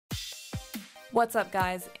What's up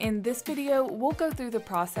guys? In this video, we'll go through the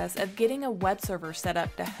process of getting a web server set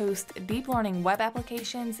up to host deep learning web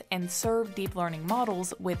applications and serve deep learning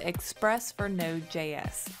models with Express for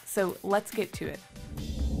Node.js. So let's get to it.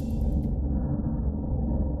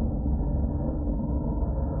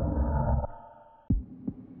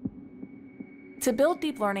 To build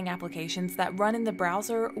deep learning applications that run in the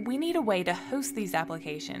browser, we need a way to host these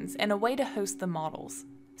applications and a way to host the models.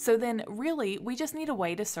 So then, really, we just need a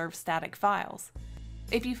way to serve static files.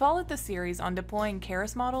 If you followed the series on deploying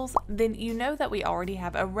Keras models, then you know that we already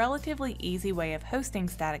have a relatively easy way of hosting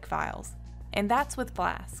static files, and that's with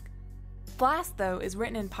Flask. Flask, though, is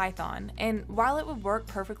written in Python, and while it would work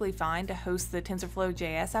perfectly fine to host the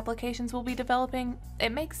TensorFlow.js applications we'll be developing,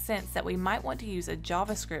 it makes sense that we might want to use a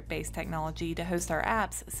JavaScript-based technology to host our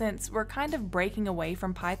apps, since we're kind of breaking away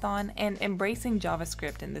from Python and embracing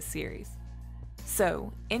JavaScript in this series.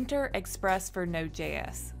 So, enter Express for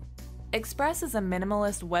Node.js. Express is a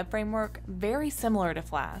minimalist web framework very similar to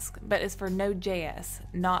Flask, but is for Node.js,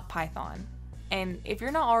 not Python. And if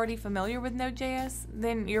you're not already familiar with Node.js,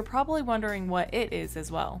 then you're probably wondering what it is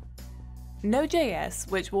as well.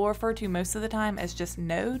 Node.js, which we'll refer to most of the time as just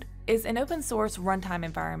Node, is an open source runtime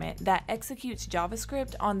environment that executes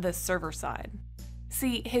JavaScript on the server side.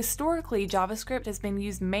 See, historically, JavaScript has been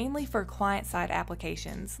used mainly for client-side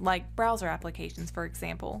applications, like browser applications for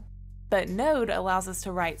example. But Node allows us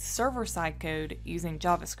to write server-side code using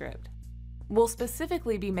JavaScript. We'll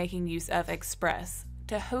specifically be making use of Express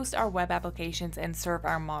to host our web applications and serve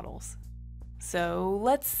our models. So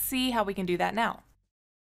let's see how we can do that now.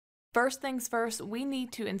 First things first, we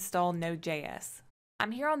need to install Node.js.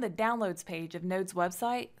 I'm here on the Downloads page of Node's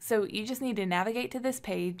website, so you just need to navigate to this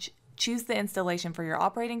page, choose the installation for your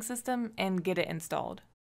operating system, and get it installed.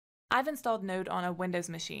 I've installed Node on a Windows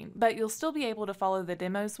machine, but you'll still be able to follow the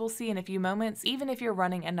demos we'll see in a few moments, even if you're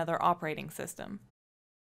running another operating system.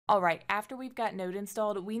 Alright, after we've got Node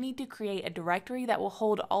installed, we need to create a directory that will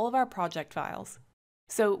hold all of our project files.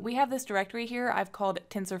 So we have this directory here I've called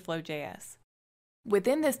TensorFlow.js.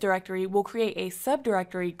 Within this directory, we'll create a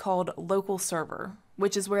subdirectory called local server,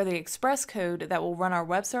 which is where the Express code that will run our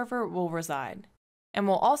web server will reside. And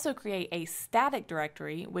we'll also create a static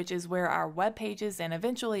directory, which is where our web pages and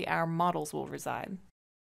eventually our models will reside.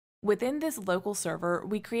 Within this local server,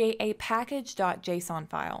 we create a package.json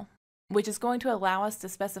file, which is going to allow us to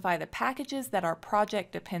specify the packages that our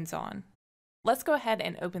project depends on. Let's go ahead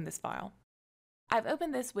and open this file. I've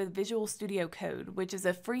opened this with Visual Studio Code, which is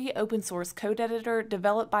a free open source code editor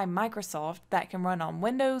developed by Microsoft that can run on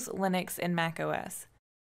Windows, Linux, and Mac OS.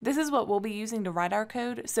 This is what we'll be using to write our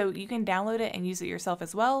code, so you can download it and use it yourself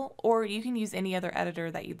as well, or you can use any other editor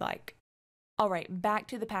that you'd like. Alright, back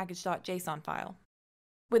to the package.json file.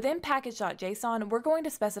 Within package.json, we're going to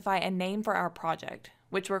specify a name for our project,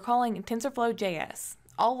 which we're calling TensorFlow.js,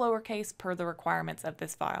 all lowercase per the requirements of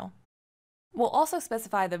this file. We'll also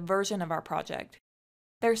specify the version of our project.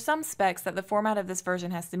 There's some specs that the format of this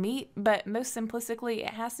version has to meet, but most simplistically,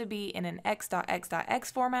 it has to be in an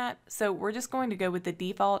x.x.x format, so we're just going to go with the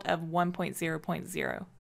default of 1.0.0.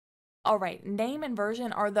 Alright, name and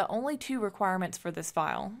version are the only two requirements for this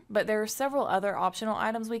file, but there are several other optional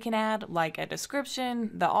items we can add, like a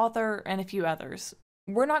description, the author, and a few others.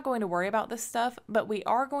 We're not going to worry about this stuff, but we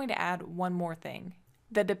are going to add one more thing: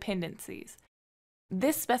 the dependencies.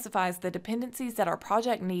 This specifies the dependencies that our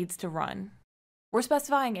project needs to run. We're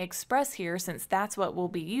specifying Express here since that's what we'll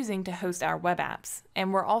be using to host our web apps,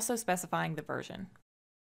 and we're also specifying the version.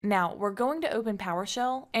 Now, we're going to open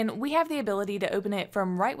PowerShell, and we have the ability to open it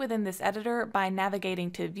from right within this editor by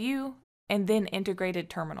navigating to View, and then Integrated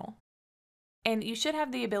Terminal. And you should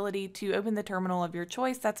have the ability to open the terminal of your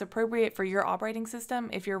choice that's appropriate for your operating system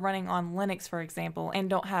if you're running on Linux, for example, and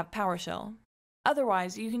don't have PowerShell.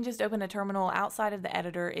 Otherwise, you can just open a terminal outside of the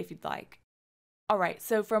editor if you'd like. Alright,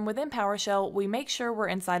 so from within PowerShell, we make sure we're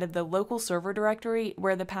inside of the local server directory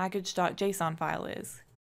where the package.json file is.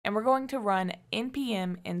 And we're going to run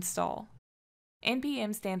npm install.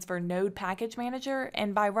 npm stands for Node Package Manager,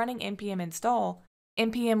 and by running npm install,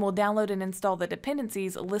 npm will download and install the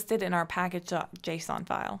dependencies listed in our package.json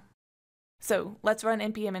file. So let's run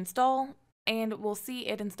npm install, and we'll see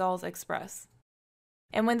it installs Express.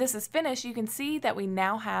 And when this is finished, you can see that we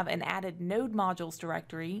now have an added Node modules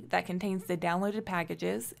directory that contains the downloaded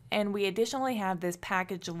packages, and we additionally have this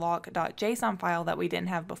package.lock.json file that we didn't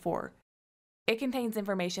have before. It contains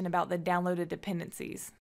information about the downloaded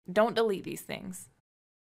dependencies. Don't delete these things.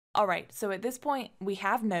 Alright, so at this point, we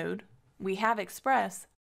have Node, we have Express.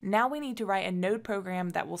 Now we need to write a Node program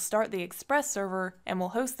that will start the Express server and will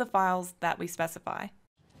host the files that we specify.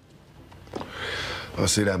 Oh,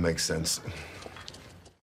 see, that makes sense.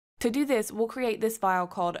 To do this, we'll create this file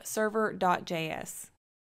called server.js.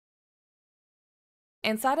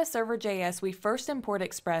 Inside of server.js, we first import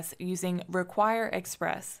Express using require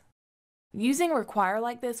Express. Using require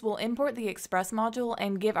like this will import the Express module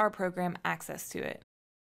and give our program access to it.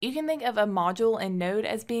 You can think of a module in Node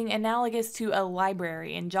as being analogous to a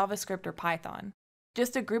library in JavaScript or Python,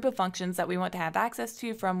 just a group of functions that we want to have access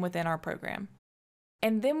to from within our program.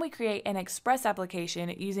 And then we create an Express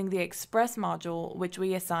application using the Express module, which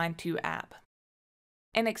we assign to app.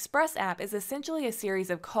 An Express app is essentially a series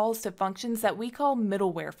of calls to functions that we call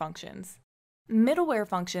middleware functions. Middleware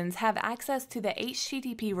functions have access to the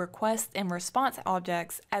HTTP request and response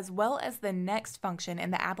objects as well as the next function in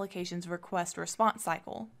the application's request-response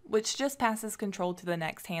cycle, which just passes control to the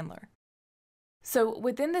next handler. So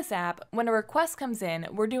within this app, when a request comes in,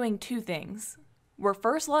 we're doing two things. We're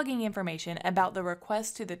first logging information about the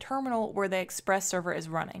request to the terminal where the Express server is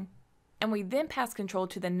running, and we then pass control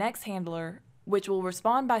to the next handler, which will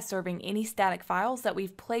respond by serving any static files that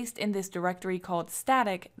we've placed in this directory called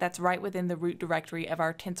static that's right within the root directory of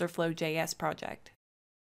our TensorFlow.js project.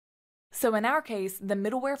 So in our case, the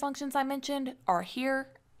middleware functions I mentioned are here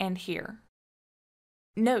and here.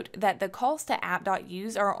 Note that the calls to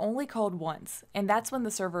app.use are only called once, and that's when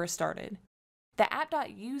the server is started. The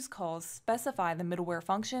app.use calls specify the middleware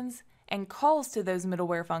functions, and calls to those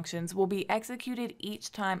middleware functions will be executed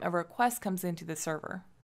each time a request comes into the server.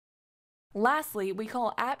 Lastly, we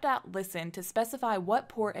call app.listen to specify what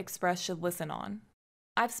port Express should listen on.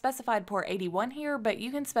 I've specified port 81 here, but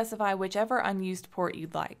you can specify whichever unused port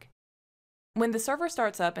you'd like. When the server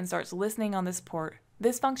starts up and starts listening on this port,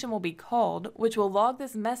 this function will be called, which will log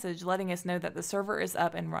this message letting us know that the server is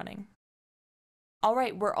up and running.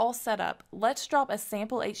 Alright, we're all set up. Let's drop a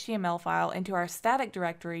sample HTML file into our static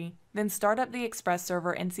directory, then start up the Express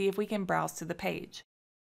server and see if we can browse to the page.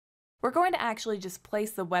 We're going to actually just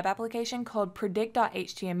place the web application called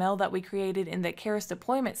predict.html that we created in the Keras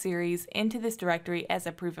deployment series into this directory as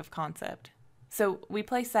a proof of concept. So we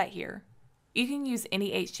place that here. You can use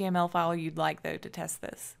any HTML file you'd like though to test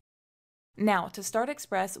this. Now to start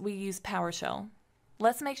Express, we use PowerShell.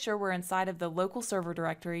 Let's make sure we're inside of the local server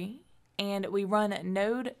directory and we run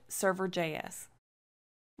node server.js.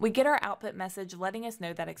 We get our output message letting us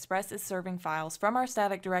know that Express is serving files from our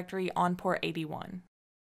static directory on port 81.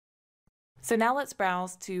 So now let's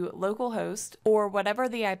browse to localhost, or whatever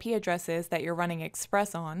the IP address is that you're running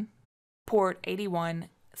Express on, port 81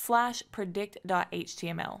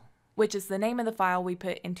 /predict.html, which is the name of the file we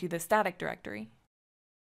put into the static directory.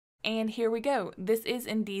 And here we go. This is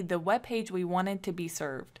indeed the web page we wanted to be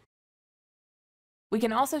served. We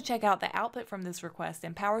can also check out the output from this request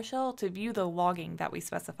in PowerShell to view the logging that we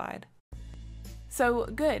specified. So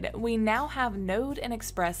good, we now have Node and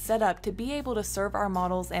Express set up to be able to serve our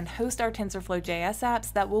models and host our TensorFlow.js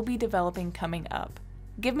apps that we'll be developing coming up.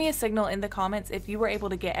 Give me a signal in the comments if you were able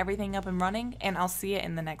to get everything up and running, and I'll see you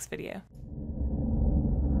in the next video.